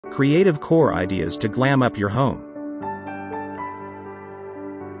Creative core ideas to glam up your home.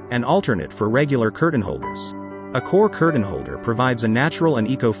 An alternate for regular curtain holders. A core curtain holder provides a natural and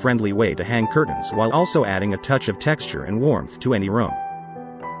eco-friendly way to hang curtains while also adding a touch of texture and warmth to any room.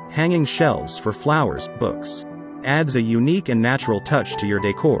 Hanging shelves for flowers, books, adds a unique and natural touch to your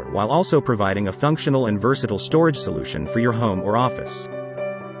decor while also providing a functional and versatile storage solution for your home or office.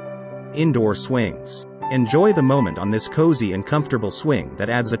 Indoor swings. Enjoy the moment on this cozy and comfortable swing that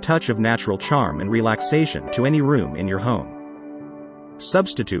adds a touch of natural charm and relaxation to any room in your home.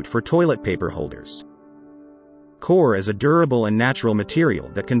 Substitute for toilet paper holders. Coir is a durable and natural material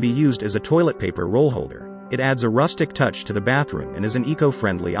that can be used as a toilet paper roll holder. It adds a rustic touch to the bathroom and is an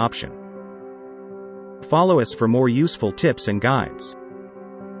eco-friendly option. Follow us for more useful tips and guides.